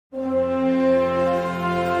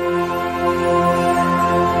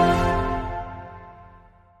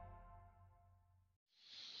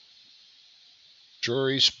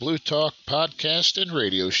Jory's Bluetalk podcast and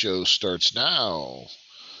radio show starts now.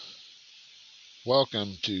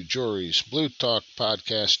 Welcome to Jory's Bluetalk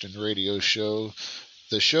podcast and radio show,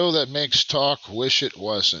 the show that makes talk wish it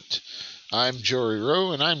wasn't. I'm Jory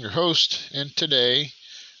Rowe and I'm your host, and today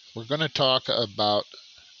we're going to talk about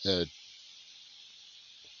a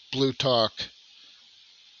Bluetalk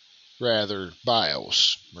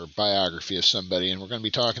bios or biography of somebody, and we're going to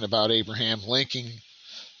be talking about Abraham Lincoln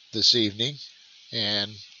this evening,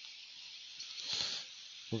 and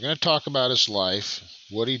we're going to talk about his life,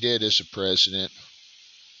 what he did as a president,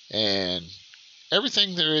 and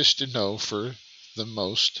everything there is to know for the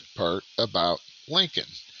most part about Lincoln.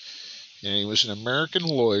 And he was an American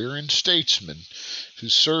lawyer and statesman who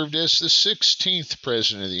served as the 16th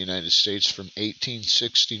President of the United States from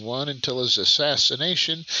 1861 until his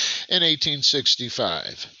assassination in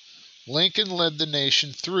 1865. Lincoln led the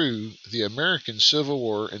nation through the American Civil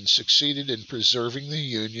War and succeeded in preserving the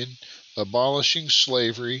Union, abolishing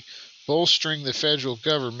slavery, bolstering the federal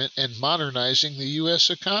government, and modernizing the U.S.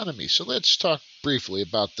 economy. So let's talk briefly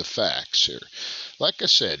about the facts here. Like I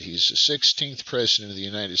said, he's the 16th President of the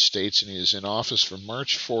United States, and he was in office from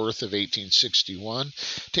March 4th of 1861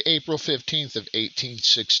 to April 15th of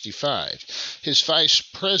 1865. His Vice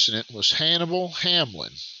President was Hannibal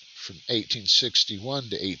Hamlin from 1861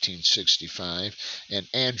 to 1865, and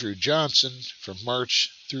Andrew Johnson from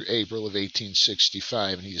March through April of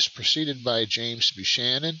 1865. And he is preceded by James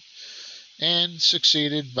Buchanan and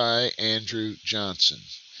succeeded by Andrew Johnson.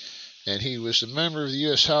 And he was a member of the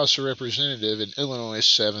U.S. House of Representatives in Illinois'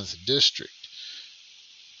 7th District.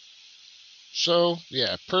 So,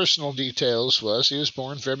 personal details was he was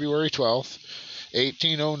born February 12th,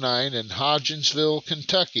 1809 in Hodgensville,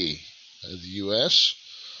 Kentucky, of the U.S.,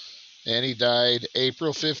 and he died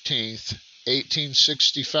April 15th,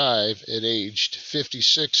 1865 at age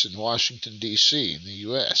 56 in Washington, D.C. in the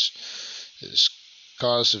U.S. His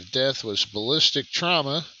cause of death was ballistic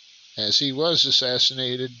trauma, as he was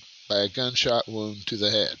assassinated by a gunshot wound to the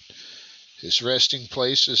head. His resting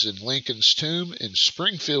place is in Lincoln's tomb in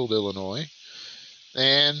Springfield, Illinois,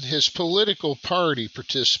 and his political party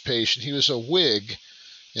participation, he was a Whig,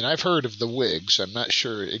 and I've heard of the Whigs. I'm not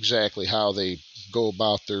sure exactly how they go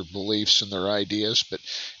about their beliefs and their ideas, but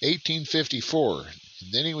 1854,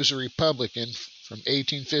 and then he was a Republican from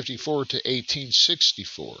 1854 to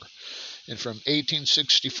 1864, and from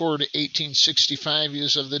 1864 to 1865 he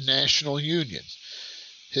was of the National Union.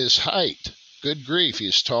 His height, good grief, he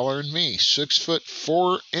is taller than me, 6 foot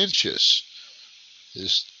 4 inches.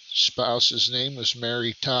 His spouse's name was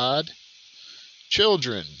Mary Todd.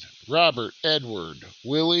 Children, Robert, Edward,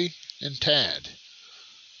 Willie, and Tad.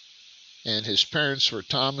 And his parents were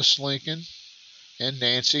Thomas Lincoln and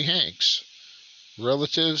Nancy Hanks.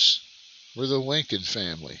 Relatives were the Lincoln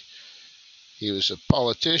family. He was a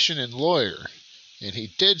politician and lawyer, and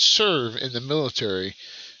he did serve in the military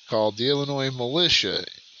called the Illinois Militia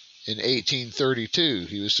in 1832.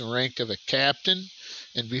 He was the rank of a captain,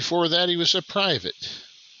 and before that he was a private.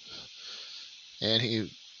 And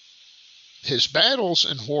his battles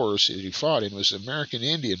and wars that he fought in was the American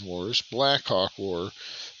Indian Wars, Black Hawk War,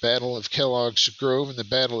 Battle of Kellogg's Grove, and the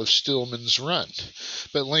Battle of Stillman's Run.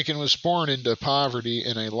 But Lincoln was born into poverty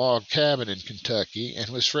in a log cabin in Kentucky and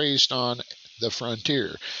was raised on the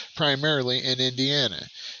frontier, primarily in Indiana.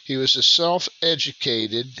 He was a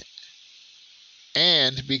self-educated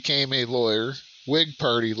and became a lawyer, Whig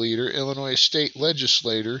Party leader, Illinois state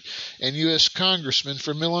legislator, and U.S. congressman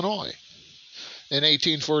from Illinois. In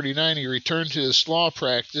 1849, he returned to his law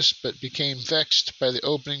practice, but became vexed by the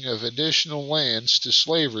opening of additional lands to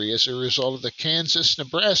slavery as a result of the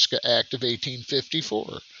Kansas-Nebraska Act of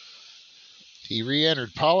 1854. He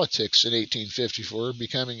re-entered politics in 1854,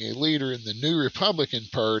 becoming a leader in the new Republican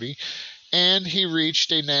Party, and he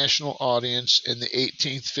reached a national audience in the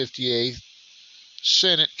 1858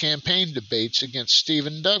 Senate campaign debates against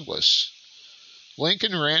Stephen Douglas.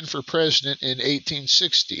 Lincoln ran for president in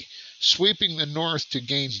 1860, sweeping the North to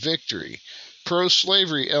gain victory.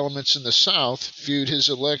 Pro-slavery elements in the South viewed his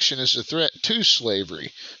election as a threat to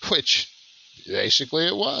slavery, which basically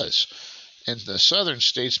it was, and the Southern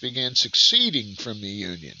states began seceding from the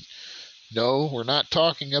Union. No, we're not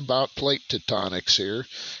talking about plate tectonics here,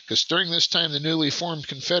 because during this time the newly formed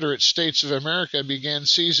Confederate States of America began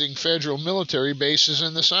seizing federal military bases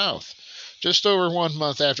in the South. Just over 1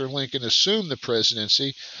 month after Lincoln assumed the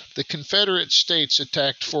presidency, the Confederate States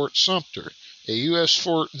attacked Fort Sumter, a U.S.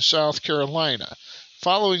 fort in South Carolina.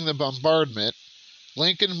 Following the bombardment,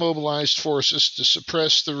 Lincoln mobilized forces to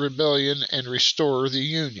suppress the rebellion and restore the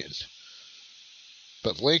Union.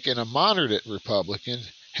 But Lincoln, a moderate Republican,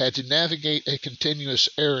 had to navigate a continuous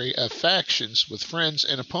array of factions with friends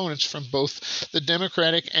and opponents from both the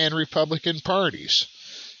Democratic and Republican parties.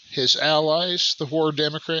 His allies, the War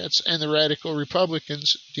Democrats and the Radical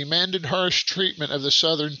Republicans, demanded harsh treatment of the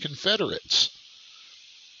Southern Confederates.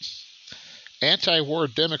 Anti-war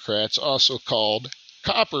Democrats, also called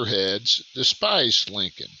Copperheads, despised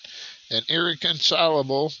Lincoln, and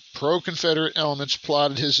irreconcilable pro-Confederate elements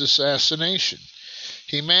plotted his assassination.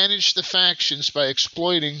 He managed the factions by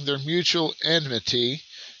exploiting their mutual enmity,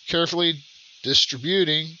 carefully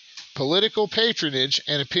distributing political patronage,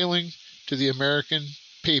 and appealing to the American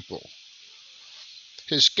people.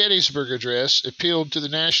 His Gettysburg Address appealed to the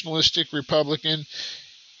nationalistic, Republican,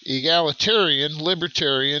 egalitarian,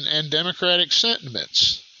 libertarian, and democratic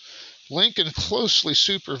sentiments. Lincoln closely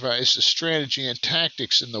supervised the strategy and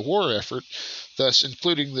tactics in the war effort, thus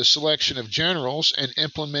including the selection of generals and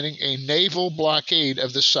implementing a naval blockade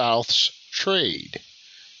of the South's trade.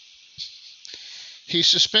 He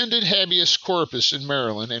suspended habeas corpus in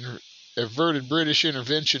Maryland and averted British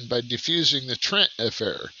intervention by defusing the Trent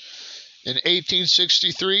affair. In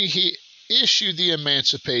 1863, he issued the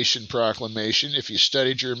Emancipation Proclamation. If you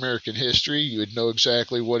studied your American history, you would know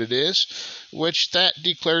exactly what it is, which that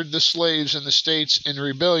declared the slaves in the states in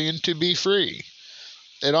rebellion to be free.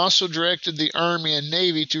 It also directed the Army and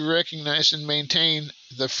Navy to recognize and maintain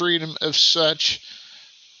the freedom of such,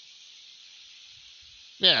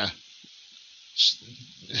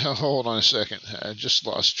 hold on a second, I just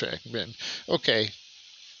lost track. Okay.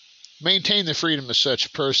 Maintain the freedom of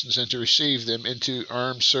such persons and to receive them into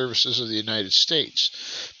armed services of the United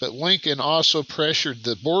States. But Lincoln also pressured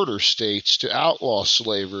the border states to outlaw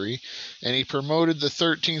slavery, and he promoted the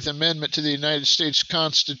 13th Amendment to the United States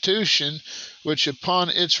Constitution, which upon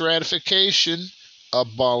its ratification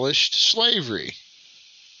abolished slavery.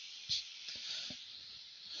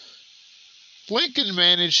 Lincoln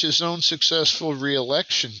managed his own successful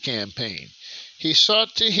re-election campaign. He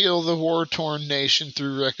sought to heal the war-torn nation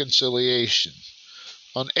through reconciliation.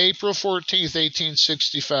 On April 14,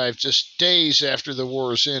 1865, just days after the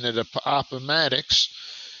war's end at Appomattox,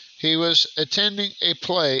 he was attending a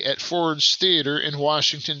play at Ford's Theater in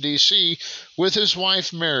Washington, D.C. with his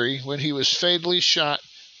wife Mary when he was fatally shot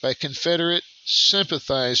by Confederate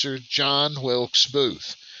sympathizer John Wilkes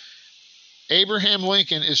Booth. Abraham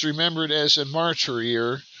Lincoln is remembered as a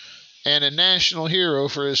martyr and a national hero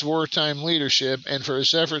for his wartime leadership and for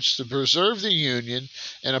his efforts to preserve the Union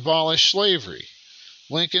and abolish slavery.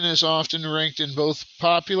 Lincoln is often ranked in both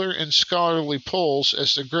popular and scholarly polls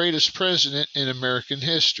as the greatest president in American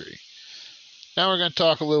history. Now we're going to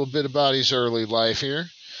talk a little bit about his early life here,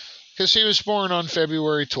 because he was born on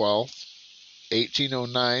February 12,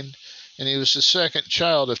 1809, and he was the second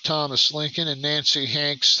child of Thomas Lincoln and Nancy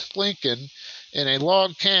Hanks Lincoln, in a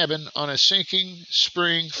log cabin on a sinking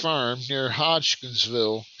spring farm near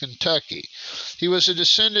Hodgkinsville, Kentucky. He was a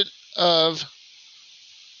descendant of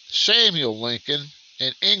Samuel Lincoln,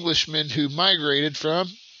 an Englishman who migrated from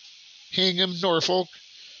Hingham, Norfolk,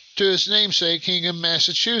 to his namesake Hingham,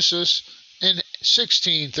 Massachusetts in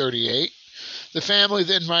 1638. The family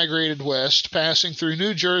then migrated west, passing through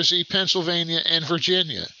New Jersey, Pennsylvania, and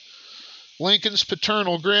Virginia. Lincoln's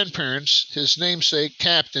paternal grandparents, his namesake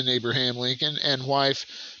Captain Abraham Lincoln and wife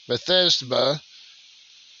Bethesda,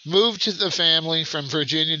 moved the family from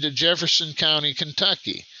Virginia to Jefferson County,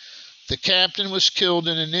 Kentucky. The captain was killed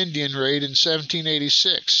in an Indian raid in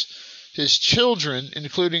 1786. His children,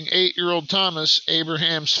 including 8-year-old Thomas,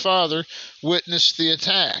 Abraham's father, witnessed the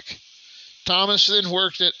attack. Thomas then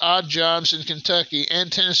worked at odd jobs in Kentucky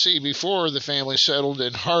and Tennessee before the family settled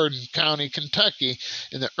in Hardin County, Kentucky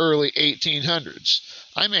in the early 1800s.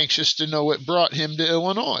 I'm anxious to know what brought him to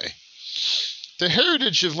Illinois. The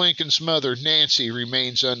heritage of Lincoln's mother, Nancy,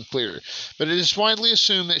 remains unclear, but it is widely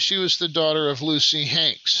assumed that she was the daughter of Lucy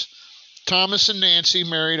Hanks. Thomas and Nancy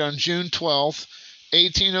married on June 12,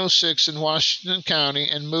 1806 in Washington County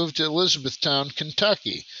and moved to Elizabethtown,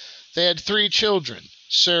 Kentucky. They had 3 children,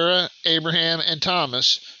 Sarah, Abraham, and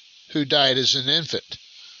Thomas, who died as an infant.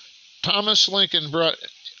 Thomas Lincoln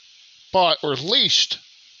bought or leased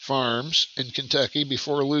farms in Kentucky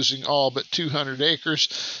before losing all but 200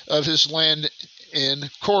 acres of his land in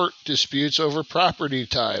court disputes over property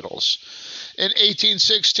titles. In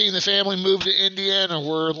 1816, the family moved to Indiana,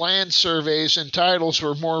 where land surveys and titles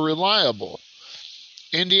were more reliable.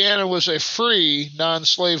 Indiana was a free,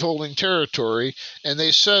 non-slaveholding territory, and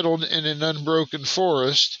they settled in an unbroken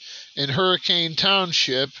forest in Hurricane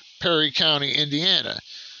Township, Perry County, Indiana.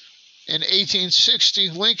 In 1860,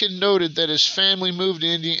 Lincoln noted that his family move to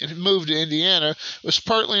Indiana was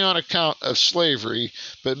partly on account of slavery,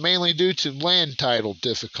 but mainly due to land title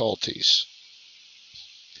difficulties.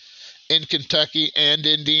 In Kentucky and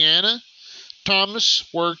Indiana, Thomas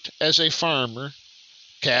worked as a farmer,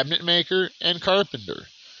 cabinet maker, and carpenter.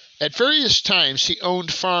 At various times, he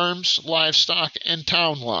owned farms, livestock, and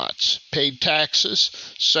town lots, paid taxes,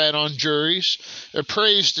 sat on juries,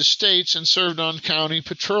 appraised estates, and served on county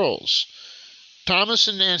patrols. Thomas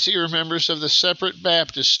and Nancy were members of the Separate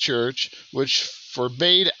Baptist Church, which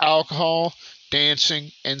forbade alcohol,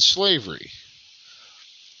 dancing, and slavery.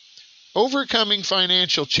 Overcoming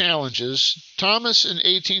financial challenges, Thomas in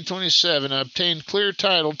 1827 obtained clear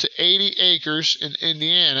title to 80 acres in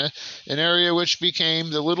Indiana, an area which became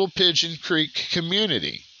the Little Pigeon Creek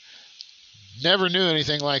community. Never knew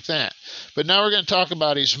anything like that. But now we're going to talk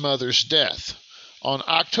about his mother's death. On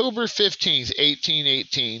October 15,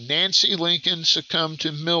 1818, Nancy Lincoln succumbed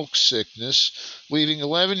to milk sickness, leaving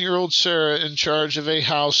 11-year-old Sarah in charge of a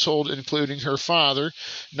household including her father,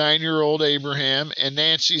 9-year-old Abraham, and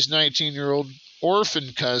Nancy's 19-year-old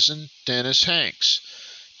orphan cousin, Dennis Hanks.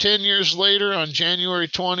 10 years later, on January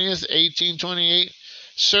 20th, 1828,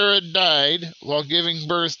 Sarah died while giving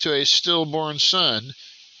birth to a stillborn son,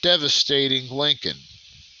 devastating Lincoln.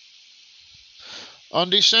 On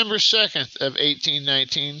December 2nd of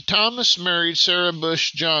 1819, Thomas married Sarah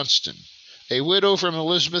Bush Johnston, a widow from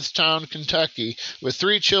Elizabethtown, Kentucky, with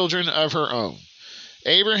 3 children of her own.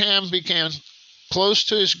 Abraham became close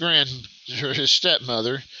to his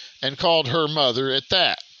stepmother and called her mother at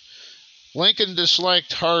that. Lincoln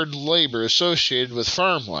disliked hard labor associated with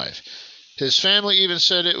farm life. His family even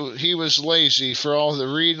said he was lazy for all the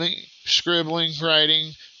reading, scribbling,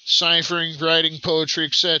 writing, ciphering, writing poetry,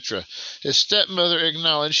 etc. His stepmother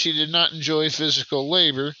acknowledged she did not enjoy physical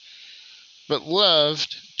labor, but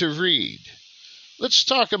loved to read. Let's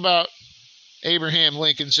talk about Abraham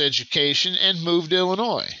Lincoln's education and move to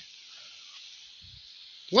Illinois.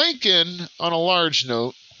 Lincoln, on a large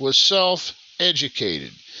note, was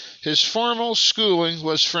self-educated. His formal schooling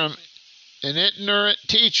was from itinerant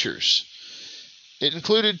teachers. It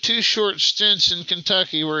included 2 short stints in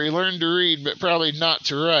Kentucky where he learned to read but probably not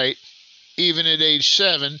to write, even at age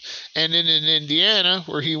 7, and in Indiana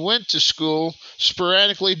where he went to school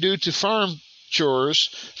sporadically due to farm chores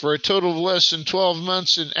for a total of less than 12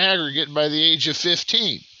 months in aggregate by the age of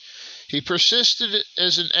 15. He persisted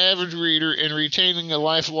as an avid reader in retaining a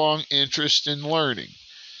lifelong interest in learning.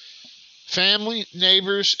 Family,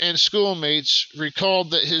 neighbors, and schoolmates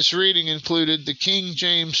recalled that his reading included the King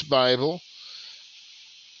James Bible,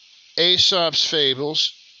 Aesop's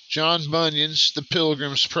Fables, John Bunyan's The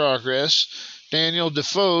Pilgrim's Progress, Daniel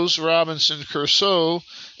Defoe's Robinson Crusoe,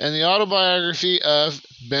 and the autobiography of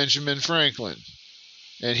Benjamin Franklin.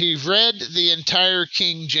 And he read the entire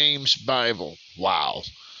King James Bible. Wow.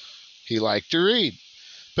 He liked to read.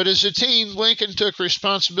 But as a teen, Lincoln took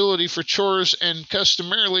responsibility for chores and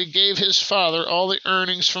customarily gave his father all the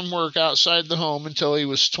earnings from work outside the home until he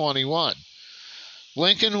was 21.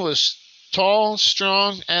 Lincoln was tall,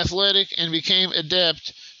 strong, athletic, and became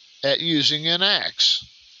adept at using an axe.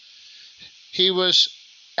 He was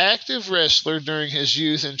active wrestler during his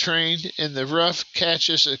youth and trained in the rough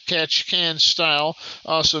catch-can style,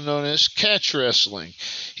 also known as catch wrestling.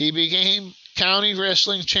 He became county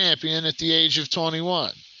wrestling champion at the age of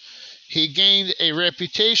 21. He gained a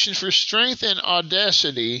reputation for strength and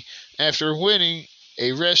audacity after winning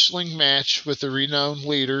a wrestling match with the renowned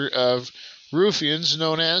leader of ruffians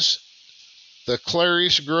known as the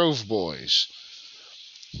Clary's Grove Boys.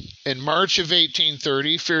 In March of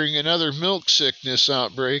 1830, fearing another milk sickness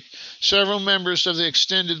outbreak, several members of the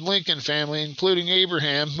extended Lincoln family, including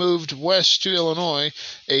Abraham, moved west to Illinois,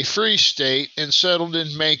 a free state, and settled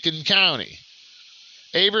in Macon County.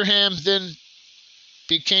 Abraham then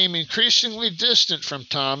became increasingly distant from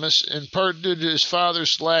Thomas, in part due to his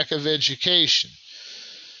father's lack of education.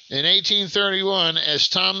 In 1831, as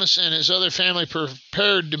Thomas and his other family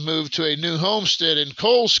prepared to move to a new homestead in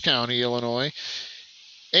Coles County, Illinois,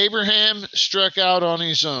 Abraham struck out on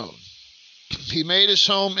his own. He made his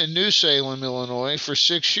home in New Salem, Illinois, for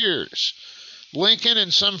 6 years. Lincoln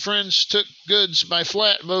and some friends took goods by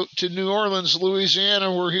flatboat to New Orleans,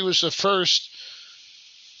 Louisiana, where he was the first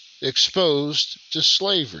exposed to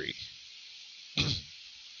slavery.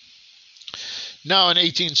 Now, in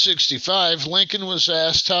 1865, Lincoln was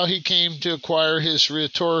asked how he came to acquire his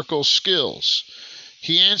rhetorical skills.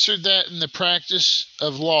 He answered that in the practice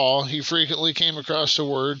of law, he frequently came across the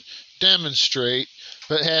word demonstrate,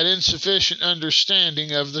 but had insufficient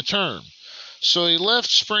understanding of the term. So he left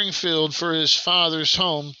Springfield for his father's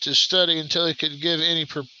home to study until he could give any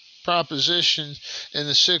proposition in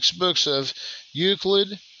the 6 books of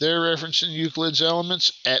Euclid, there referencing Euclid's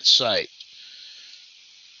Elements, at sight.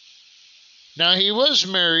 Now, he was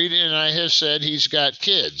married, and I have said he's got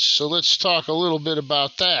kids, so let's talk a little bit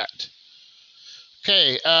about that.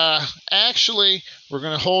 Okay, actually, we're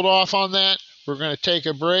going to hold off on that. We're going to take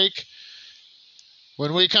a break.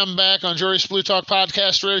 When we come back on Jory's Bluetalk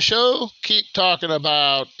Podcast Radio Show, keep talking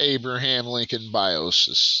about Abraham Lincoln bios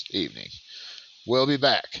this evening. We'll be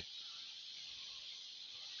back.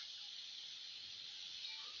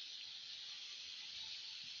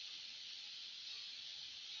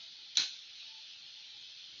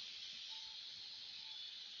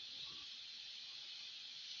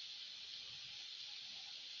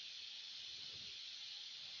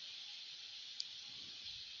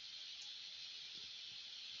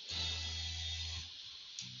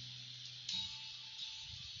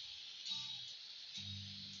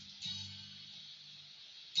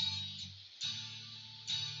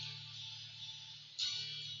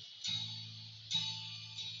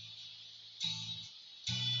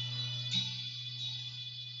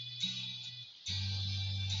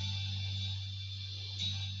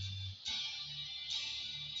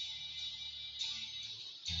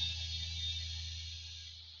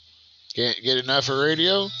 Can't get enough of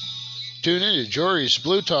radio? Tune in to Jory's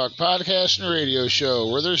Bluetalk Podcast and Radio Show,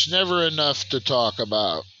 where there's never enough to talk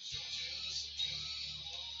about.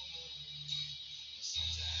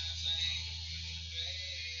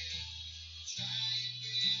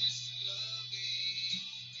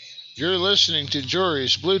 You're listening to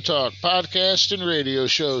Jory's Bluetalk Podcast and Radio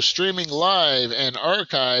Show, streaming live and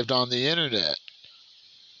archived on the internet.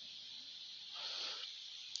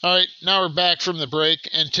 All right, now we're back from the break,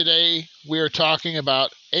 and today we are talking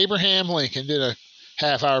about Abraham Lincoln. Did a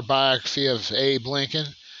half-hour biography of Abe Lincoln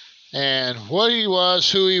and what he was,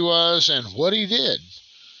 who he was, and what he did.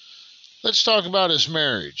 Let's talk about his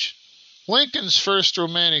marriage. Lincoln's first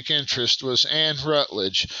romantic interest was Anne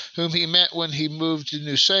Rutledge, whom he met when he moved to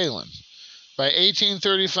New Salem. By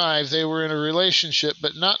 1835, they were in a relationship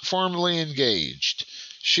but not formally engaged.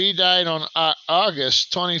 She died on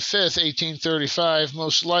August 25, 1835,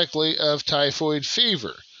 most likely of typhoid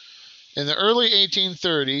fever. In the early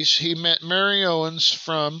 1830s, he met Mary Owens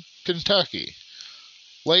from Kentucky.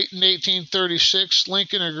 Late in 1836,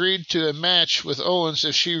 Lincoln agreed to a match with Owens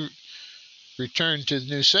if she returned to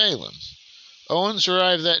New Salem. Owens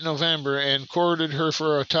arrived that November and courted her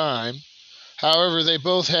for a time. However, they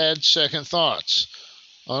both had second thoughts.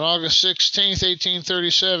 On August 16,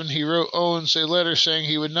 1837, he wrote Owens a letter saying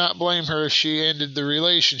he would not blame her if she ended the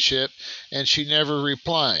relationship, and she never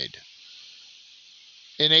replied.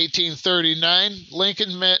 In 1839,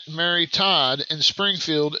 Lincoln met Mary Todd in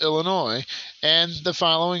Springfield, Illinois, and the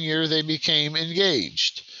following year they became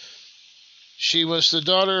engaged. She was the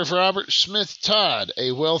daughter of Robert Smith Todd,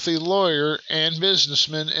 a wealthy lawyer and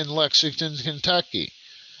businessman in Lexington, Kentucky.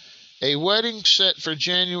 A wedding set for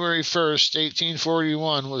January 1st,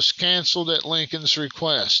 1841 was canceled at Lincoln's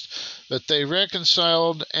request, but they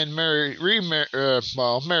reconciled and married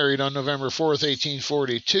on November 4th,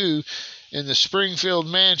 1842 in the Springfield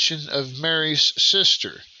mansion of Mary's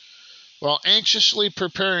sister. While anxiously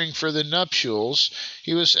preparing for the nuptials,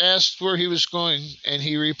 he was asked where he was going, and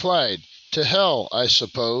he replied, "To hell, I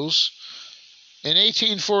suppose." In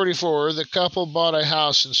 1844, the couple bought a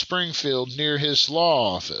house in Springfield near his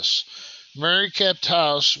law office. Mary kept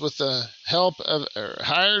house with the help of a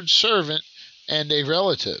hired servant and a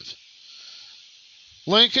relative.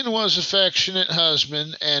 Lincoln was an affectionate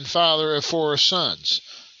husband and father of 4 sons,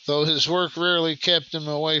 though his work regularly kept him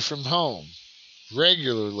away from home.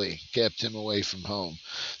 The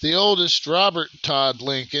oldest, Robert Todd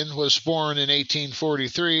Lincoln, was born in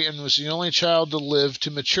 1843 and was the only child to live to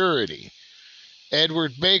maturity.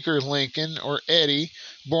 Edward Baker Lincoln, or Eddie,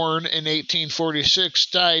 born in 1846,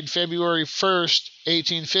 died February 1st,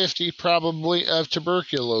 1850, probably of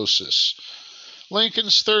tuberculosis.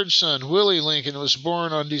 Lincoln's third son, Willie Lincoln, was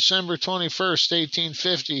born on December 21st,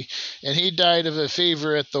 1850, and he died of a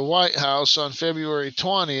fever at the White House on February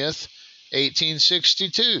 20th,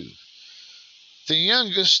 1862. The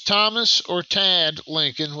youngest, Thomas or Tad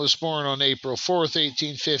Lincoln, was born on April 4th,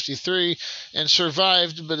 1853, and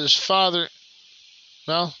survived his father,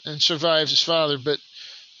 but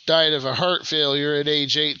died of a heart failure at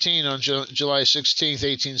age 18 on July 16,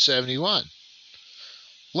 1871.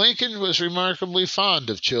 Lincoln was remarkably fond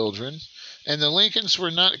of children, and the Lincolns were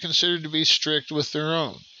not considered to be strict with their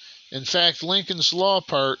own. In fact, Lincoln's law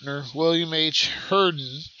partner, William H.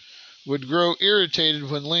 Herndon, would grow irritated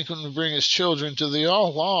when Lincoln would bring his children to the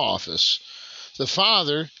law office. The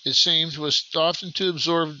father, it seemed, was often too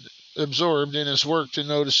absorbed in his work to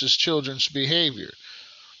notice his children's behavior.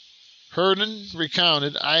 Herndon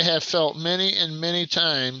recounted, "I have felt many and many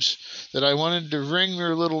times that I wanted to wring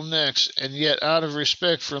their little necks, and yet out of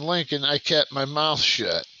respect for Lincoln, I kept my mouth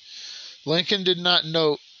shut." Lincoln did not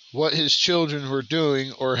note what his children were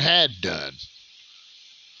doing or had done.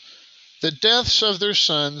 The deaths of their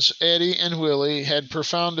sons, Eddie and Willie, had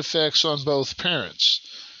profound effects on both parents.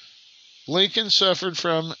 Lincoln suffered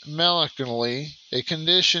from melancholy, a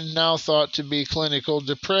condition now thought to be clinical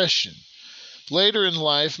depression. Later in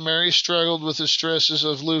life, Mary struggled with the stresses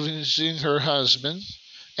of losing her husband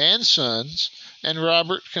and sons, and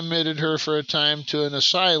Robert committed her for a time to an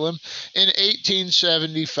asylum in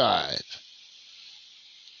 1875.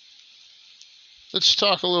 Let's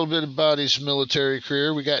talk a little bit about his military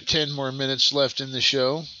career. We got 10 more minutes left in the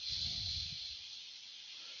show.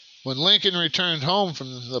 When Lincoln returned home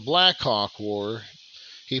from the Black Hawk War,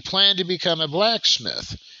 he planned to become a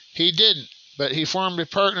blacksmith. He didn't, but he formed a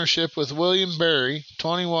partnership with William Berry,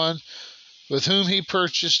 21, with whom he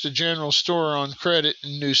purchased a general store on credit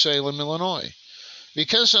in New Salem, Illinois.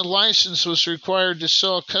 Because a license was required to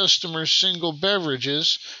sell customers single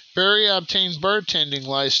beverages, Berry obtained bartending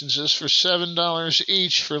licenses for $7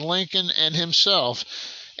 each for Lincoln and himself,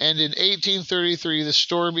 and in 1833 the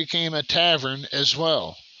store became a tavern as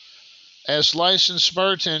well. As licensed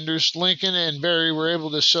bartenders, Lincoln and Berry were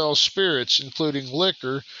able to sell spirits, including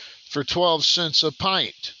liquor, for 12 cents a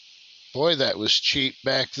pint. Boy, that was cheap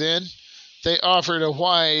back then. They offered a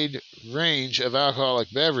wide range of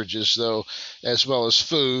alcoholic beverages, though, as well as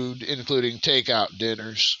food, including takeout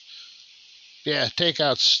dinners. Yeah,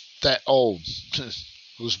 takeout's that old. It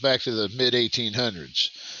was back to the mid-1800s.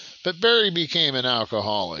 But Berry became an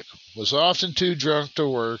alcoholic, was often too drunk to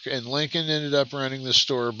work, and Lincoln ended up running the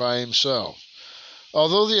store by himself.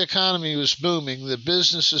 Although the economy was booming, the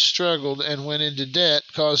businesses struggled and went into debt,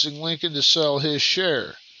 causing Lincoln to sell his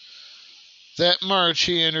share. That March,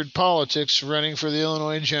 he entered politics, running for the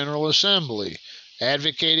Illinois General Assembly,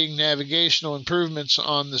 advocating navigational improvements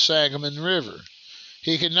on the Sangamon River.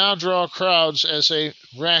 He could now draw crowds as a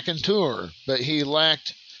raconteur, but he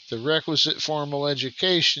lacked the requisite formal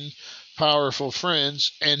education, powerful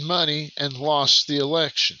friends, and money, and lost the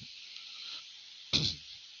election.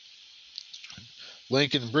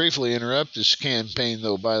 Lincoln briefly interrupted his campaign,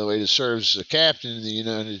 though, by the way, to serve as a captain in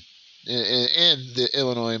the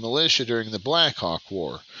Illinois militia during the Black Hawk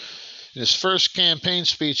War. In his first campaign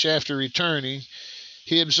speech after returning,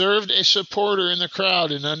 he observed a supporter in the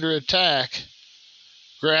crowd and under attack,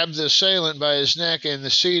 grabbed the assailant by his neck and the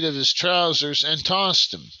seat of his trousers, and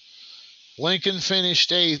tossed him. Lincoln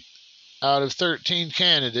finished 8th out of 13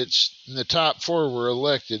 candidates, and the top 4 were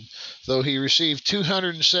elected, though he received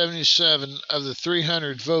 277 of the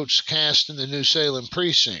 300 votes cast in the New Salem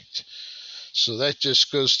precinct. So that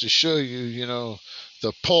just goes to show you,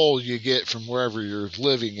 the pull you get from wherever you're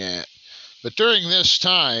living at. But during this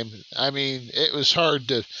time, it was hard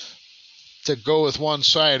to go with one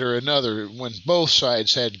side or another when both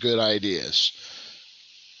sides had good ideas.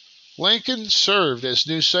 Lincoln served as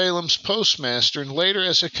New Salem's postmaster and later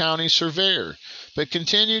as a county surveyor, but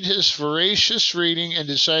continued his voracious reading and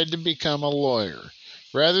decided to become a lawyer.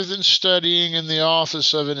 Rather than studying in the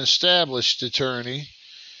office of an established attorney,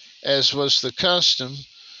 as was the custom,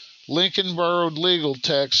 Lincoln borrowed legal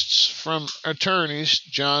texts from attorneys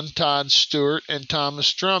John Todd Stewart and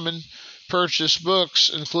Thomas Drummond, purchased books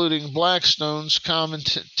including Blackstone's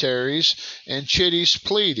commentaries and Chitty's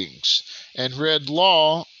pleadings, and read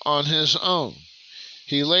law on his own.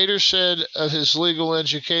 He later said of his legal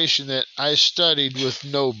education that I studied with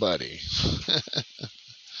nobody.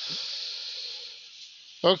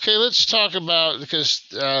 Okay, let's talk about, because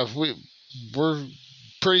we're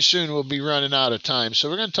pretty soon we'll be running out of time. So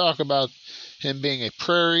we're going to talk about him being a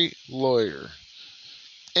prairie lawyer.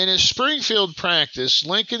 In his Springfield practice,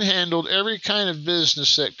 Lincoln handled every kind of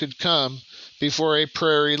business that could come before a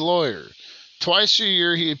prairie lawyer. Twice a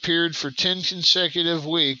year he appeared for 10 consecutive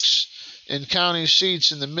weeks in county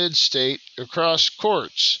seats in the mid-state across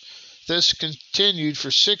courts. This continued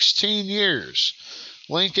for 16 years.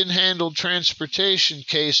 Lincoln handled transportation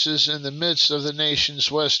cases in the midst of the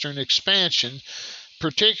nation's western expansion,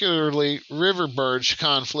 particularly river barge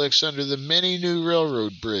conflicts under the many new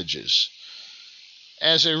railroad bridges.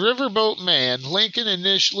 As a riverboat man, Lincoln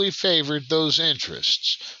initially favored those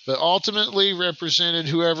interests, but ultimately represented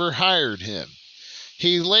whoever hired him.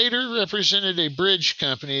 He later represented a bridge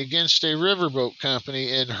company against a riverboat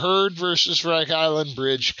company in Hurd versus Rock Island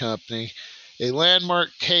Bridge Company, a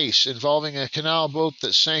landmark case involving a canal boat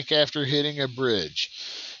that sank after hitting a bridge.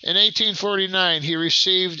 In 1849, he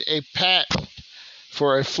received a patent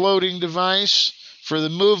for a floating device for the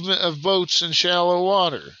movement of boats in shallow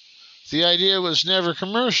water. The idea was never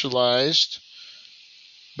commercialized,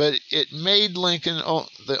 but it made Lincoln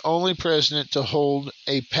the only president to hold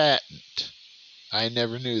a patent. I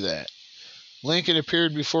never knew that. Lincoln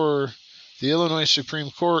appeared before the Illinois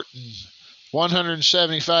Supreme Court in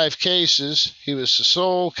 175 cases. He was the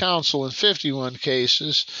sole counsel in 51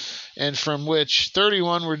 cases, and from which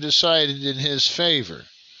 31 were decided in his favor.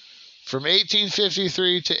 From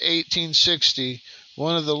 1853 to 1860,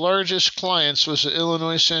 one of the largest clients was the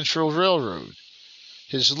Illinois Central Railroad.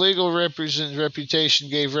 His legal reputation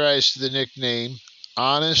gave rise to the nickname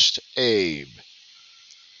Honest Abe.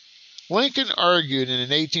 Lincoln argued in an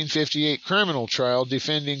 1858 criminal trial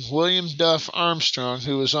defending William Duff Armstrong,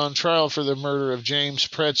 who was on trial for the murder of James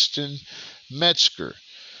Preston Metzger.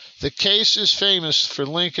 The case is famous for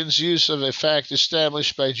Lincoln's use of a fact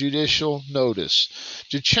established by judicial notice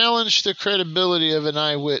to challenge the credibility of an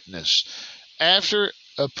eyewitness. After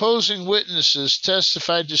opposing witnesses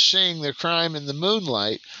testified to seeing the crime in the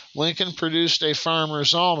moonlight, Lincoln produced a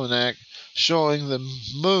farmer's almanac showing the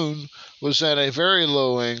moon was at a very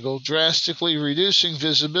low angle, drastically reducing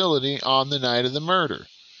visibility on the night of the murder.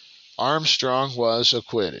 Armstrong was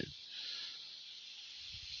acquitted.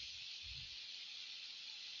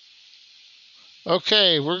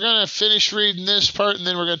 Okay, we're going to finish reading this part, and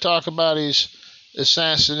then we're going to talk about his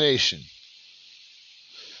assassination.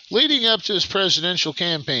 Leading up to his presidential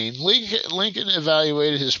campaign, Lincoln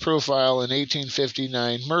evaluated his profile in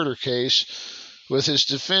 1859 murder case with his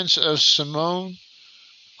defense of Simone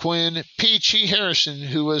Quinn Peachy Harrison,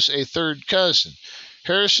 who was a third cousin.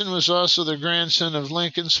 Harrison was also the grandson of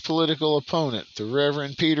Lincoln's political opponent, the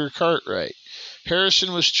Reverend Peter Cartwright.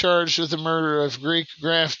 Harrison was charged with the murder of Greek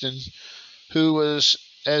Grafton, who was,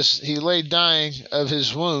 as he lay dying of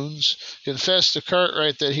his wounds, confessed to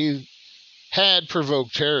Cartwright that he had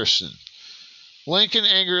provoked Harrison. Lincoln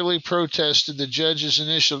angrily protested the judge's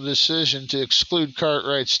initial decision to exclude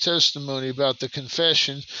Cartwright's testimony about the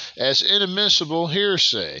confession as inadmissible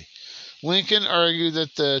hearsay. Lincoln argued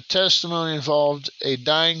that the testimony involved a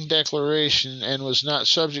dying declaration and was not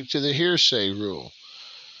subject to the hearsay rule.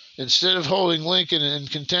 Instead of holding Lincoln in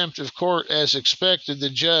contempt of court as expected, the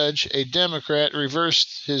judge, a Democrat,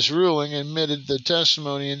 reversed his ruling and admitted the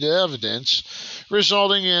testimony into evidence,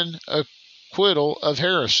 resulting in acquittal of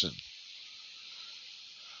Harrison.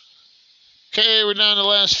 Okay, we're down to the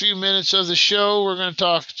last few minutes of the show. We're going to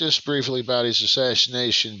talk just briefly about his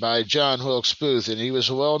assassination by John Wilkes Booth, and he was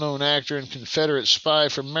a well-known actor and Confederate spy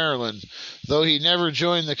from Maryland. Though he never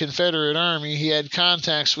joined the Confederate Army, he had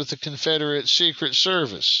contacts with the Confederate Secret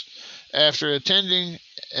Service. After attending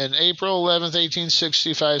an April 11,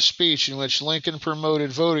 1865 speech in which Lincoln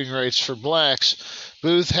promoted voting rights for blacks,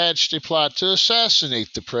 Booth hatched a plot to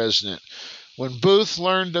assassinate the president. When Booth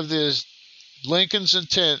learned of Lincoln's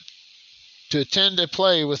intent to attend a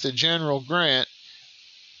play with the General Grant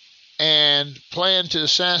and planned to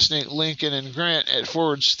assassinate Lincoln and Grant at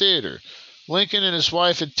Ford's Theater, Lincoln and his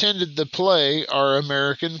wife attended the play Our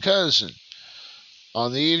American Cousin.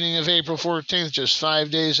 On the evening of April 14th, just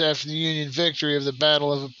 5 days after the Union victory of the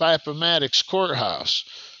Battle of Appomattox Courthouse,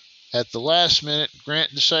 at the last minute,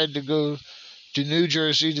 Grant decided to go to New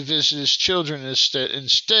Jersey to visit his children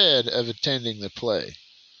instead of attending the play.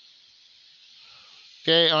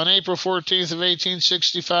 Okay, on April 14th of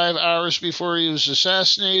 1865, hours before he was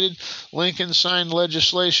assassinated, Lincoln signed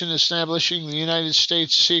legislation establishing the United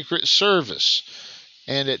States Secret Service.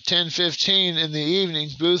 And at 10:15 in the evening,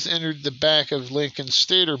 Booth entered the back of Lincoln's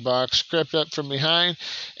theater box, crept up from behind,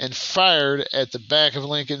 and fired at the back of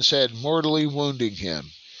Lincoln's head, mortally wounding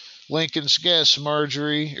him. Lincoln's guest,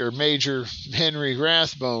 Major Henry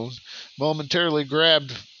Rathbone, momentarily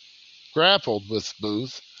grappled with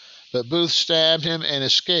Booth, but Booth stabbed him and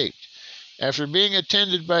escaped. After being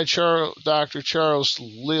attended by Dr. Charles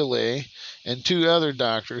Lilly and two other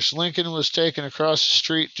doctors, Lincoln was taken across the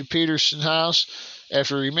street to Peterson House.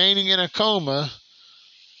 After remaining in a coma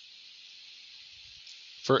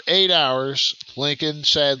for 8 hours, Lincoln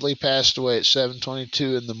sadly passed away at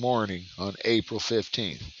 7:22 in the morning on April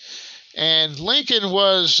 15th. And Lincoln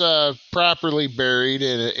was properly buried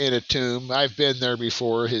in a tomb. I've been there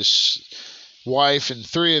before. His wife and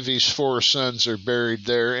 3 of his 4 sons are buried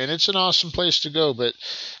there, and it's an awesome place to go. But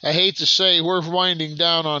I hate to say we're winding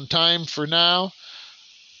down on time for now.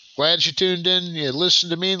 Glad you tuned in, you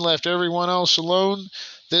listened to me and left everyone else alone.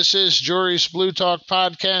 This is Jory's Bluetalk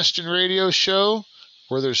podcast and radio show,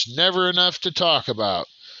 where there's never enough to talk about.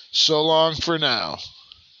 So long for now.